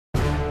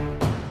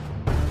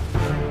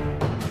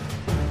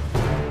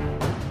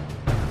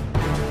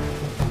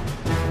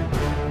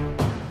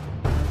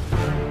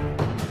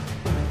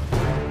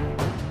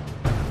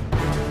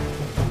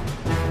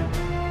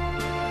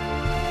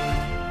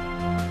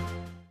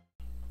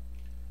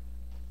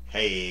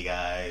Hey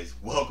guys,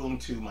 welcome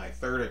to my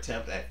third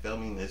attempt at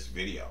filming this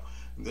video.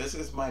 This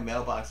is my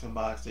mailbox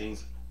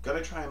unboxings.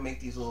 Gonna try and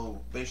make these a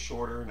little bit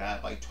shorter,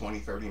 not like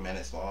 20-30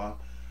 minutes long.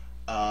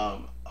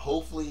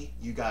 Hopefully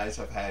you guys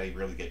have had a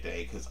really good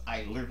day because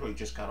I literally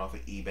just got off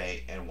of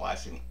eBay and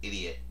watched an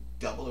idiot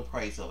double the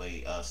price of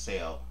a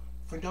sale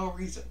for no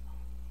reason.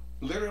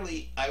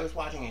 Literally, I was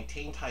watching a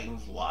Teen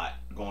Titans lot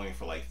going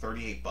for like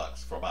 38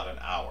 bucks for about an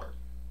hour.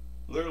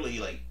 Literally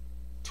like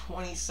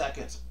 20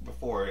 seconds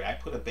before I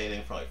put a bid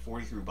in for like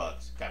 43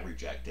 bucks, got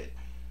rejected.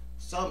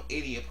 Some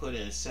idiot put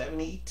in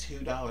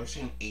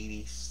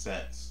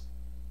 $72.80.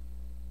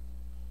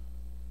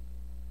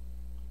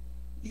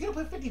 You gotta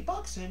put 50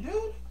 bucks in,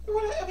 dude.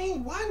 I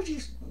mean, why would you?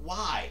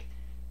 Why?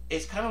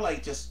 It's kind of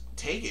like, just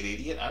take it,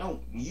 idiot.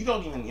 You're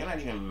not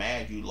even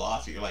mad you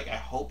lost it. You're like, I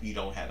hope you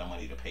don't have the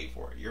money to pay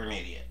for it. You're an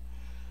idiot.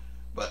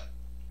 But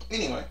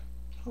anyway,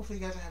 hopefully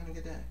you guys are having a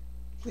good day.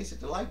 Please hit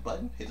the like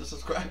button, hit the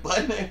subscribe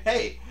button, and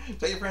hey,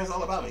 tell your friends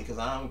all about me because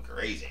I'm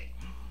crazy.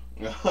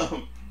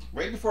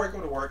 Right before I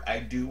go to work, I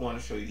do want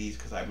to show you these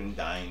because I've been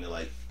dying to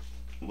like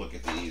look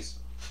at these.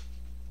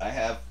 I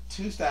have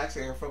two stacks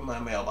here from my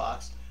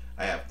mailbox.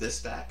 I have this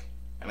stack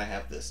and I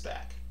have this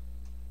stack.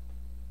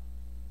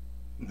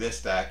 This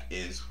stack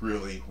is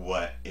really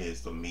what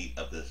is the meat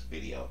of this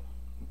video,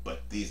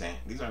 but these are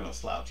no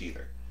slouch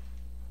either.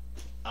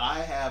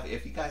 I have,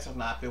 if you guys have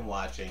not been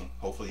watching,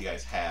 hopefully you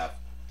guys have,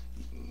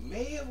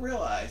 may have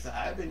realized that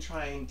I've been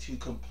trying to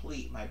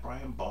complete my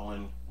Brian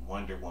Boland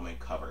Wonder Woman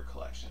cover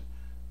collection.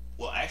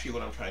 Well, actually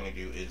what I'm trying to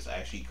do is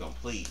actually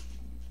complete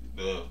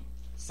the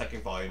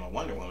second volume of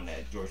Wonder Woman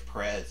that George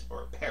Perez,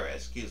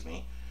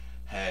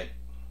 had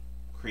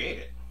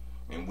created.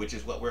 And which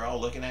is what we're all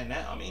looking at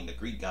now. I mean, the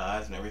Greek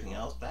gods and everything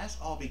else, that's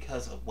all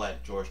because of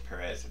what George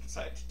Perez had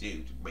decided to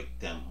do to make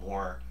them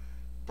more,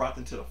 brought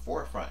them to the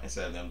forefront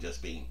instead of them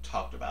just being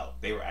talked about.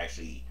 They were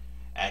actually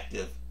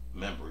active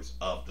members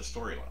of the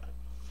storyline.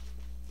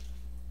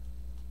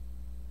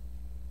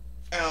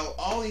 Now,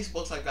 all these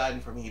books I've gotten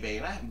from eBay,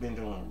 and I haven't been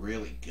doing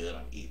really good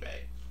on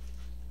eBay.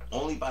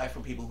 Only buy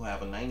from people who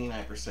have a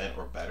 99%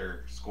 or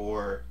better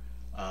score.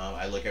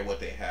 I look at what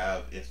they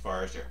have as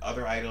far as their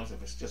other items.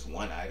 If it's just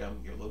one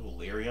item, you're a little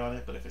leery on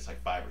it, but if it's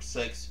like 5 or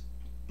 6,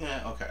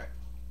 yeah, okay.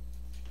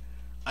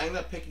 I ended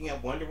up picking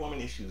up Wonder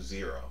Woman issue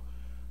 0,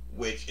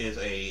 which is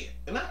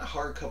not a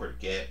hardcover to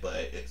get, but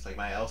it's like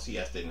my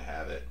LCS didn't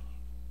have it.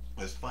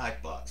 It was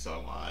 $5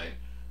 online.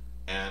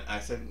 And I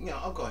said,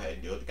 I'll go ahead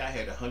and do it. The guy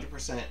had a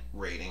 100%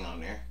 rating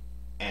on there,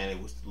 and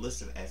it was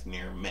listed as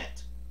near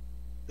mint.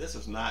 This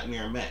is not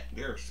near mint.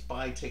 Their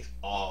spine takes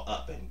all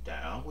up and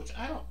down, which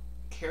I don't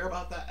care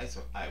about that.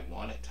 I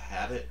want it to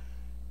have it,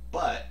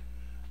 but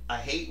I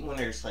hate when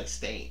there's like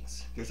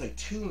stains. There's like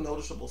 2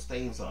 noticeable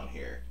stains on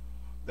here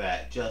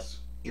that just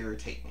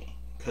irritate me,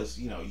 because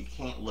you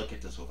can't look at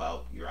this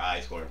without your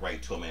eyes going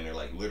right to them, and they're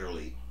like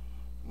literally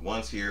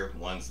one's here,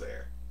 one's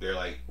there. They're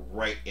like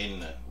right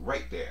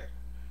there.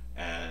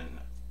 And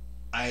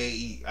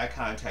I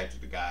contacted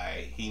the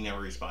guy. He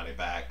never responded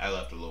back. I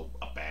left a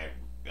bad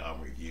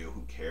review.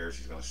 Who cares?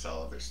 He's gonna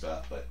sell other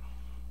stuff. But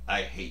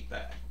I hate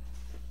that.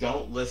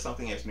 Don't list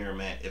something as near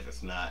mint if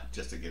it's not,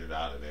 just to get it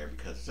out of there,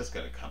 because it's just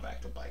gonna come back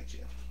to bite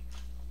you.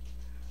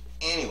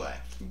 Anyway,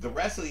 the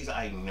rest of these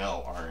I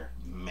know are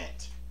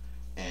mint,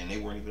 and they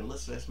weren't even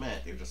listed as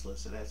mint. They were just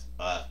listed as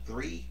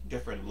 3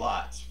 different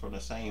lots from the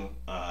same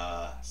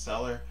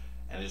seller.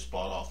 And I just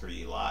bought all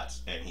 3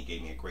 lots, and he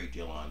gave me a great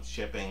deal on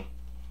shipping.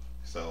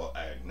 So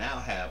I now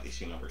have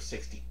issue number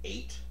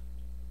 68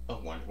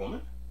 of Wonder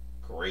Woman.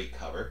 Great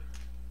cover.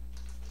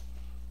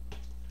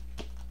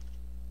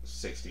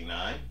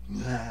 69.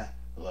 I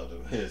love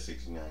the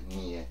 69.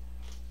 Yeah.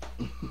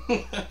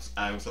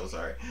 I'm so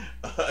sorry.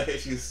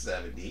 Issue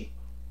 70.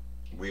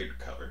 Weird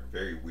cover.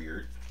 Very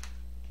weird.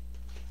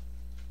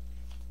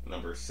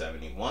 Number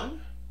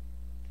 71.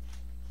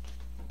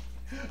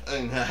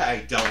 And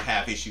I don't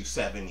have issue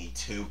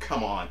 72.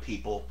 Come on,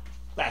 people.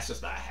 That's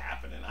just not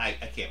happening. I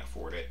can't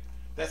afford it.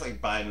 That's like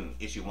buying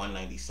issue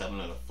 197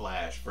 of The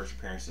Flash, first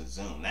appearance in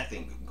Zoom. That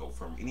thing can go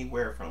from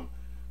anywhere from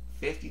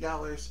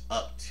 $50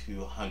 up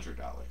to $100.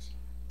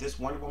 This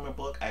Wonder Woman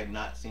book, I have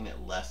not seen it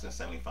less than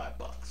 75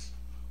 bucks.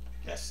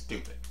 That's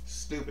stupid.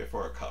 Stupid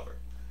for a cover.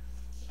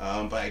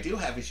 But I do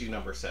have issue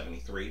number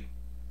 73.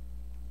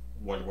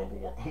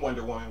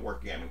 Wonder Woman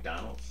working at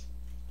McDonald's.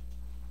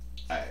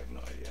 I have no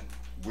idea.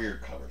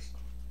 Weird covers.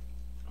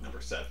 Number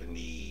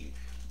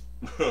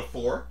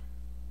 74.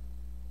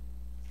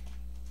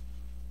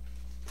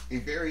 A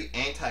very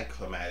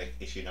anticlimactic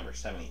issue number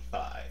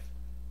 75.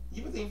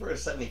 You would think for a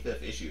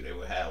 75th issue they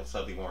would have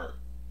something more.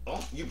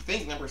 Oh, you'd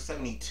think number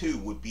 72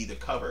 would be the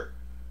cover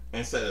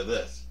instead of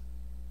this.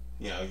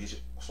 You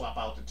should swap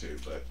out the 2,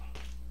 but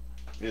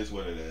it is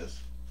what it is.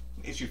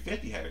 Issue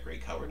 50 had a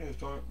great cover, and it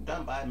was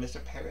done by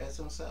Mr. Perez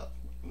himself.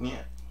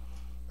 Yeah.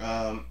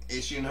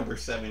 Issue number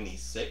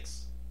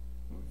 76.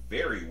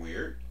 Very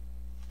weird.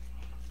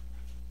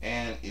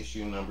 And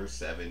issue number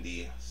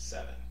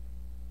 77.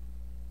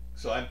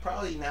 So I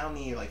probably now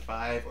need like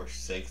 5 or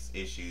 6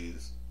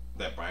 issues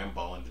that Brian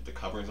Boland did the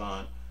covers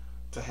on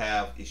to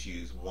have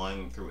issues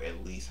 1 through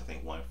at least I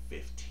think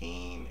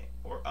 115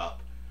 or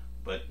up.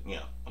 But you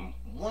know, I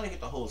want to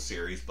get the whole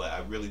series, but I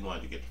really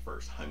wanted to get the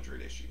first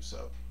 100 issues.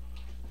 So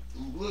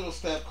little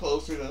step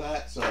closer to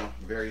that. So I'm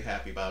very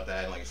happy about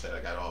that. And like I said,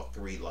 I got all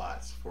 3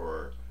 lots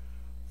for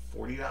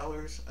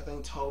 $40 I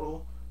think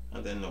total.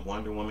 And then the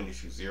Wonder Woman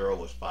issue 0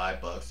 was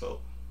 $5. So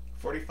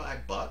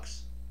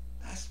 $45.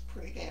 That's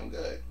pretty damn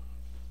good.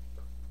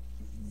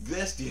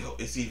 This deal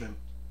is even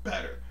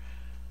better.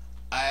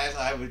 As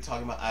I've been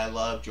talking about, I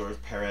love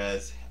George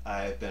Perez.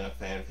 I've been a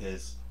fan of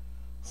his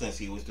since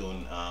he was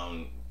doing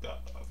the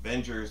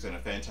Avengers and the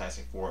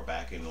Fantastic Four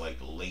back in like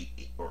the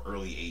late or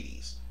early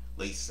 80s,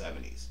 late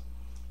 70s.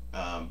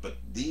 But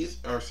these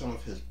are some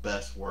of his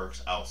best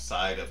works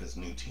outside of his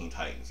new Teen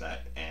Titans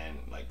and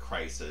like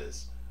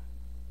Crisis.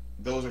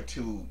 Those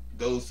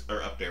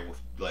are up there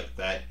with like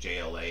that,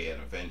 JLA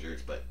and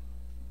Avengers, but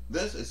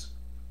this is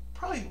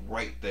probably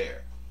right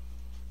there.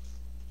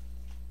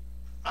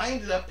 I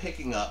ended up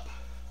picking up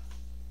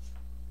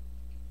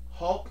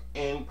Hulk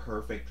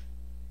Imperfect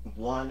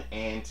 1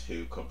 and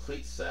 2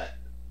 complete set.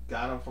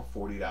 Got them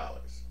for $40.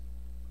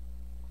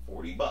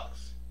 $40.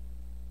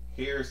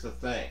 Here's the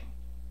thing.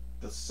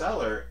 The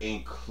seller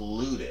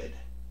included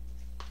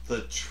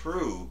the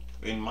true,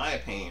 in my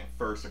opinion,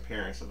 first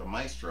appearance of the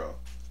Maestro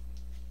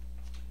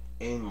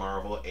in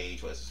Marvel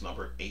Age. Was this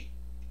number 8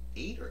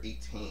 or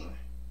 18?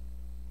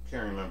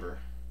 Can't remember.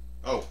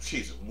 Oh,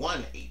 Jesus,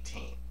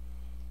 118.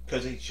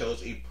 Because it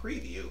shows a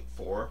preview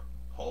for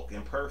Hulk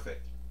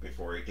Imperfect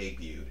before it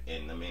debuted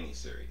in the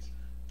miniseries.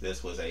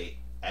 This was a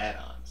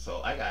add-on.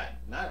 So I got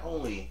not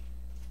only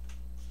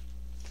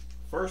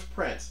first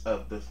prints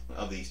of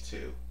these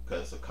two,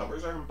 because the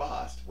covers are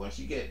embossed. Once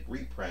you get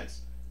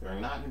reprints, they're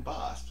not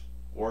embossed,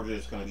 or they're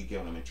just going to be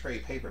giving them in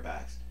trade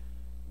paperbacks.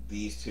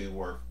 These two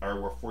were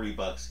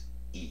 $40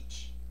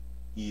 each,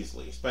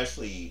 easily.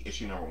 Especially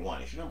issue number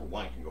 1. Issue number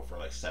 1 can go for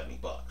like $70.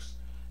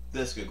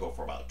 This could go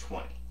for about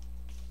 20.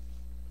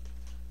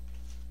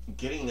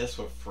 Getting this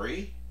for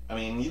free. I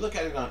mean, you look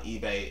at it on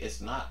eBay,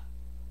 it's not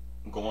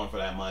going for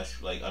that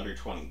much, like under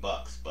 $20,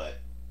 but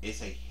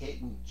it's a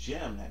hidden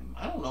gem that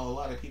I don't know a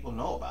lot of people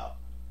know about.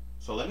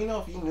 So let me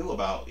know if you knew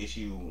about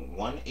issue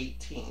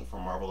 118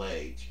 from Marvel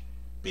Age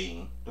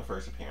being the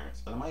first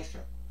appearance of the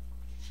Maestro.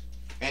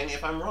 And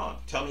if I'm wrong,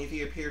 tell me if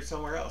he appeared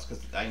somewhere else,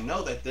 because I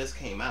know that this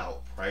came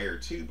out prior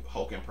to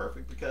Hulk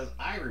Imperfect, because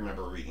I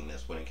remember reading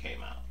this when it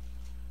came out.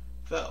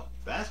 So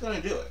that's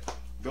going to do it.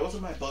 Those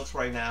are my books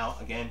right now.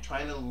 Again,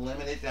 trying to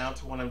limit it down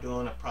to what I'm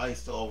doing. I'm probably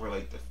still over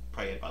like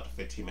probably about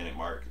the 15-minute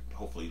mark,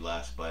 hopefully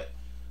less. But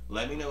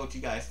let me know what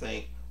you guys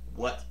think.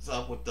 What's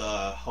up with the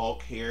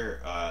Hulk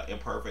here?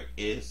 Imperfect,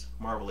 is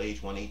Marvel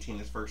Age 118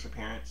 his first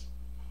appearance?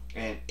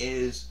 And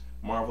is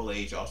Marvel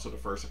Age also the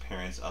first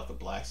appearance of the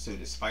black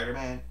suited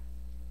Spider-Man?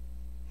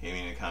 Hit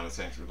me in the comment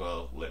section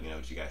below. Let me know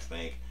what you guys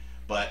think.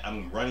 But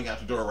I'm running out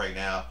the door right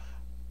now.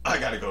 I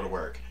gotta go to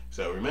work.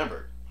 So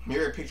remember,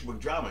 Mirror Picture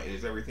Book Drama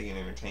is everything in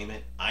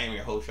entertainment. I am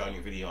your host, Sean,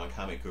 your video and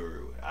comic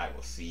guru. I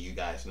will see you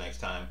guys next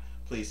time.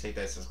 Please hit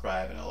that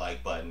subscribe and a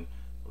like button.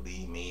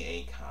 Leave me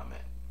a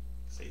comment.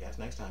 See you guys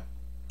next time.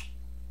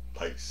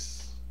 Peace.